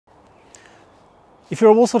If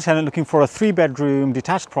you're a Walsall tenant looking for a 3-bedroom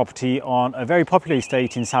detached property on a very popular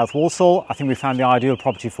estate in South Walsall, I think we found the ideal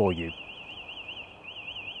property for you.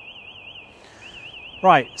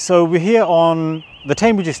 Right, so we're here on the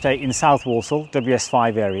Tamebridge estate in South Walsall,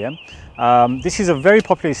 WS5 area. This is a very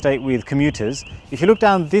popular estate with commuters. If you look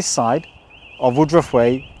down this side of Woodruff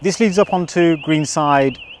Way, this leads up onto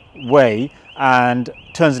Greenside Way and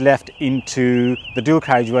turns left into the dual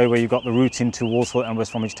carriageway where you've got the routes into Walsall and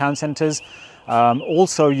West Bromwich town centres.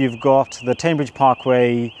 Also, you've got the Tamebridge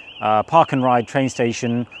Parkway park and ride train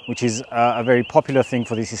station, which is a very popular thing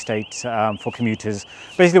for this estate for commuters.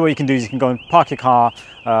 Basically what you can do is you can go and park your car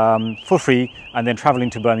for free and then travel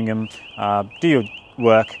into Birmingham, do your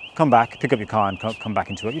work, come back, pick up your car and come back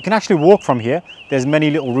into it. You can actually walk from here. There's many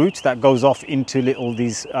little routes that goes off into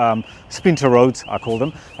these splinter roads, I call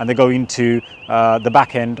them, and they go into the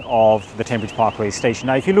back end of the Tamebridge Parkway station.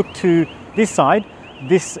 Now if you look to this side,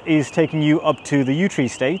 this is taking you up to the Yew Tree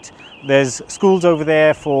estate. There's schools over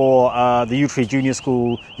there for the Yew Tree Junior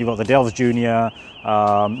School. You've got the Delves Junior,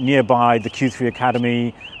 nearby the Q3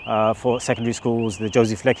 Academy for secondary schools, the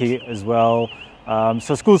Joseph Lecky as well.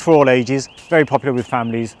 So schools for all ages, very popular with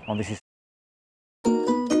families on this estate.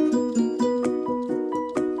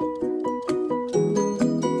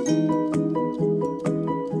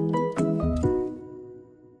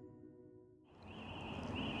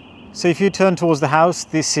 So if you turn towards the house,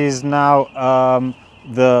 this is now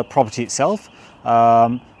the property itself.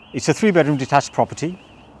 It's a 3-bedroom detached property.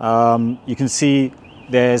 You can see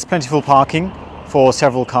there's plentiful parking for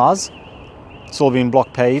several cars. It's all been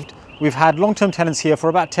block paved. We've had long-term tenants here for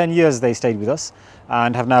about 10 years. They stayed with us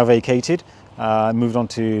and have now vacated, moved on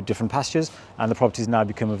to different pastures, and the property has now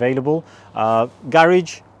become available.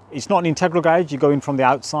 Garage, it's not an integral garage. You go in from the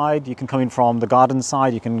outside, you can come in from the garden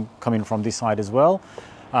side, you can come in from this side as well.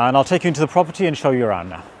 And I'll take you into the property and show you around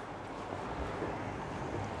now.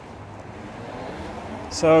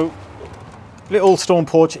 So, little stone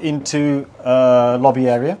porch into lobby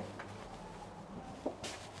area.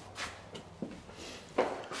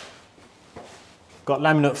 Got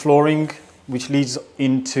laminate flooring which leads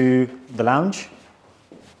into the lounge.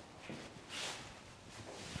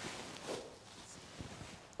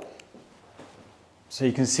 So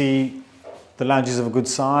you can see the lounge is of a good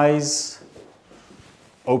size.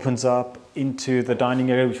 Opens up into the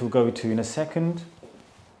dining area, which we'll go to in a second.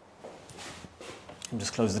 I'll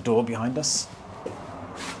just close the door behind us.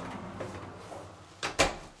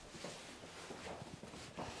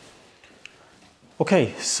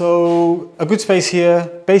 Okay, so a good space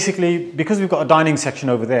here. Basically, because we've got a dining section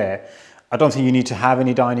over there, I don't think you need to have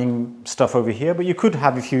any dining stuff over here, but you could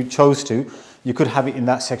have, if you chose to, you could have it in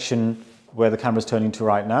that section where the camera's turning to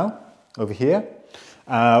right now, over here.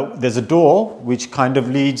 There's a door which kind of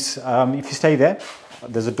leads, if you stay there,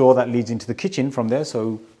 there's a door that leads into the kitchen from there,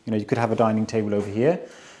 so you could have a dining table over here.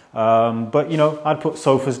 But I'd put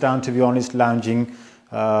sofas down, to be honest, lounging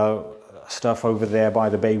stuff over there by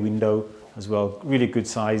the bay window as well. Really good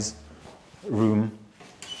size room.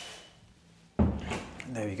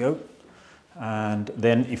 There we go. And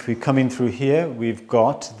then if we come in through here, we've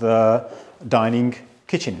got the dining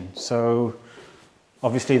kitchen. So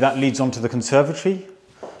obviously that leads onto the conservatory.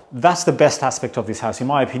 That's the best aspect of this house, in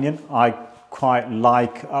my opinion. I quite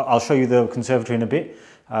like, I'll show you the conservatory in a bit,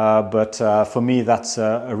 but for me that's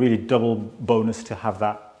a really double bonus to have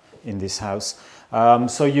that in this house.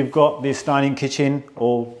 So you've got this dining kitchen,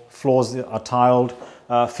 all floors are tiled,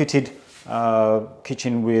 fitted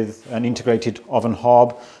kitchen with an integrated oven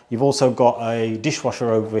hob. You've also got a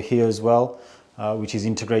dishwasher over here as well, which is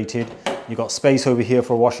integrated. You've got space over here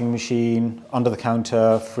for a washing machine, under the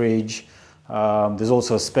counter, fridge. There's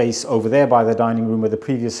also a space over there by the dining room where the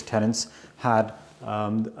previous tenants had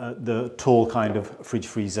the tall kind of fridge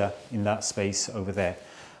freezer in that space over there.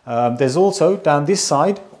 There's also, down this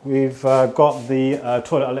side, we've got the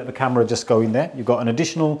toilet. I'll let the camera just go in there. You've got an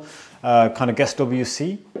additional kind of guest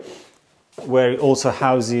WC where it also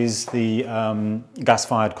houses the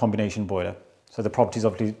gas-fired combination boiler. So the property is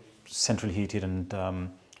obviously centrally heated and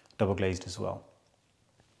double glazed as well.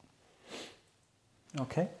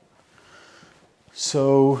 Okay.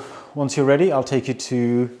 So once you're ready, I'll take you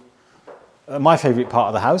to my favourite part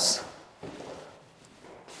of the house,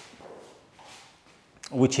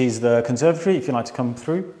 which is the conservatory, if you'd like to come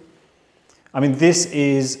through. I mean, this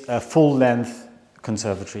is a full-length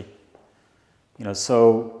conservatory.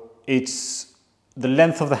 So it's the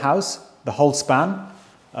length of the house, the whole span,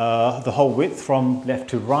 the whole width from left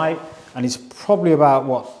to right, and it's probably about,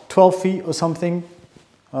 what, 12 feet or something,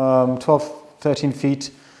 12, 13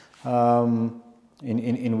 feet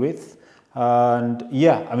in width. And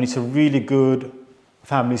yeah, I mean, it's a really good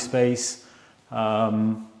family space.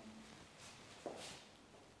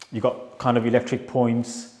 You've got kind of electric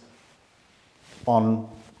points on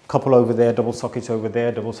a couple over there, double sockets over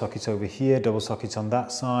there, double sockets over here, double sockets on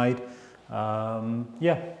that side.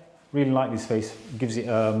 Yeah, really like this space. It gives it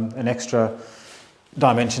an extra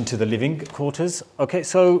dimension to the living quarters. Okay,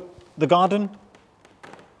 so the garden.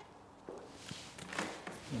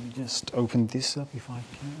 Let me just open this up if I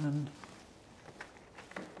can.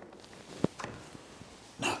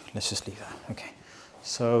 No, let's just leave that. Okay,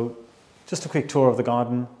 so just a quick tour of the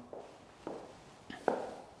garden.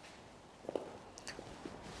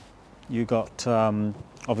 You got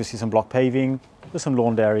obviously some block paving, there's some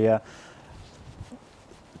lawned area.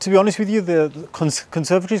 To be honest with you, the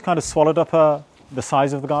conservatory's kind of swallowed up the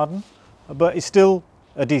size of the garden, but it's still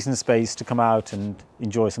a decent space to come out and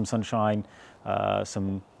enjoy some sunshine,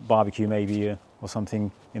 some barbecue maybe or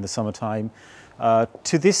something in the summertime.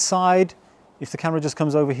 To this side, if the camera just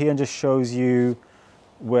comes over here and just shows you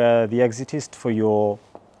where the exit is for your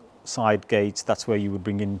side gates, that's where you would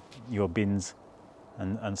bring in your bins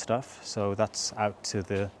and stuff. So that's out to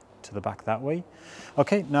the back that way.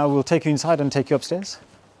 Okay, now we'll take you inside and take you upstairs.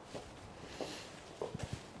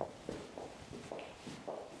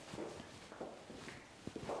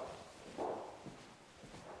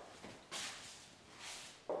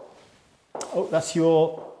 Oh, that's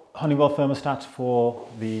your Honeywell thermostat for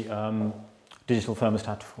the digital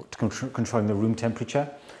thermostat controlling the room temperature.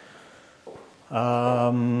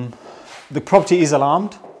 The property is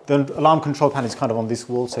alarmed. The alarm control panel is kind of on this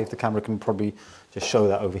wall, so if the camera can probably just show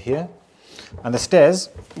that over here. And the stairs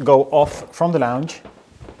go off from the lounge.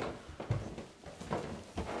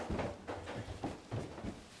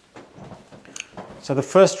 So the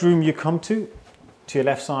first room you come to your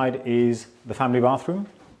left side is the family bathroom.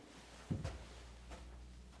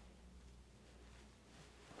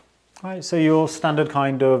 Right, so your standard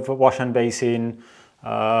kind of wash and basin,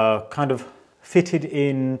 kind of fitted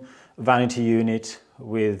in vanity unit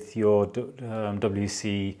with your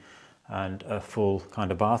WC and a full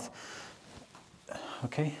kind of bath.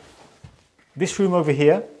 Okay, this room over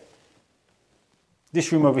here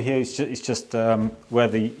is just where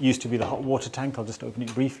there used to be the hot water tank. I'll just open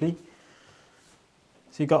it briefly.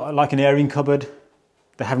 So you've got like an airing cupboard.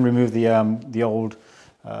 They haven't removed the old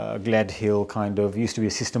Gled Hill kind of, used to be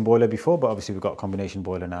a system boiler before, but obviously we've got a combination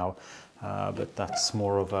boiler now, but that's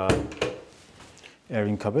more of a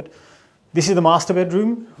airing cupboard. This is the master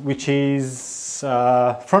bedroom, which is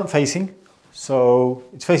front facing, so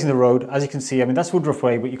it's facing the road. As you can see, I mean, that's Woodruff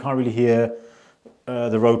Way, but you can't really hear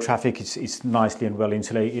the road traffic. It's nicely and well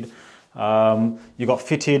insulated. You've got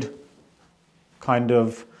fitted kind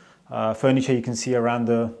of furniture you can see around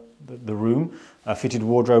the room. A fitted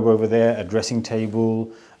wardrobe over there, a dressing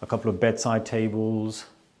table, a couple of bedside tables,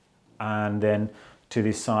 and then to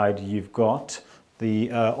this side you've got the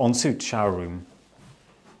ensuite shower room.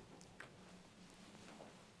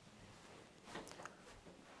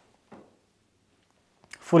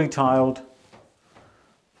 Fully tiled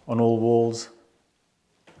on all walls,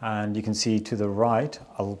 and you can see to the right,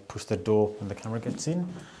 I'll push the door when the camera gets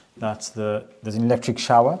in, there's an electric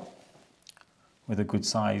shower with a good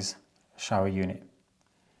size shower unit.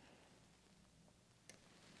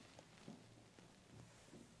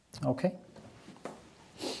 Okay.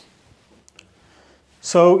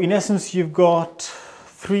 So in essence, you've got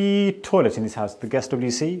 3 toilets in this house: the guest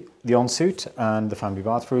WC, the ensuite, and the family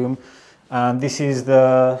bathroom. And this is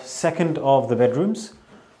the second of the bedrooms.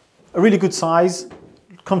 A really good size.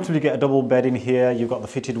 Comfortably get a double bed in here. You've got the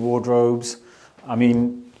fitted wardrobes. I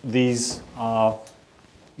mean, these are,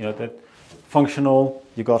 you know, they're functional.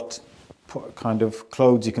 You've got kind of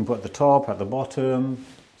clothes you can put at the top, at the bottom,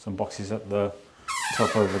 some boxes at the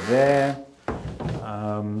top over there.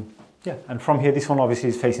 Yeah, and from here, this one obviously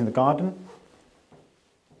is facing the garden.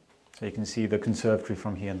 So you can see the conservatory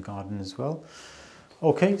from here and the garden as well.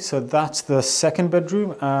 Okay, so that's the second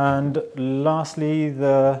bedroom, and lastly,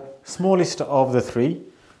 the smallest of the 3.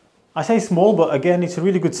 I say small, but again, it's a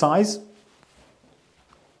really good size.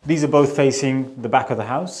 These are both facing the back of the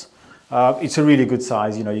house. It's a really good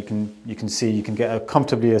size. You know, you can see you can get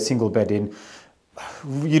comfortably a single bed in.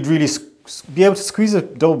 You'd really be able to squeeze a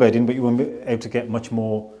double bed in, but you won't be able to get much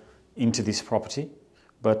more into this property.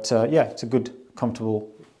 But yeah, it's a good, comfortable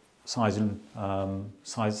size and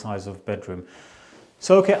size of bedroom.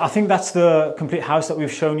 So okay, I think that's the complete house that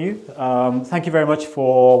we've shown you. Thank you very much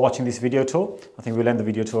for watching this video tour. I think we'll end the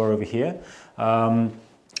video tour over here.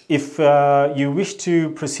 If you wish to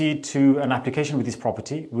proceed to an application with this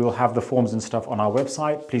property, we'll have the forms and stuff on our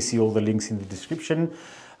website. Please see all the links in the description.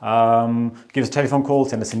 Give us a telephone call,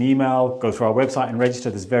 send us an email, go through our website and register.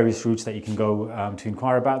 There's various routes that you can go to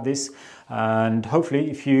inquire about this. And hopefully,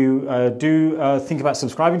 if you do think about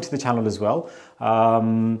subscribing to the channel as well,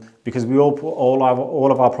 because we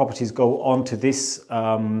all of our properties go onto this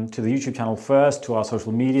to the YouTube channel first, to our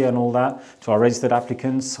social media and all that, to our registered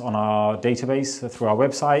applicants on our database through our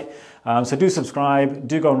website. So do subscribe,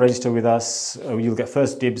 do go and register with us. You'll get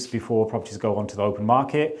first dibs before properties go onto the open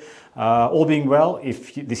market. All being well,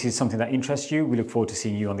 if this is something that interests you, we look forward to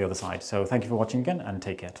seeing you on the other side. So thank you for watching again and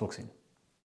take care. Talk soon.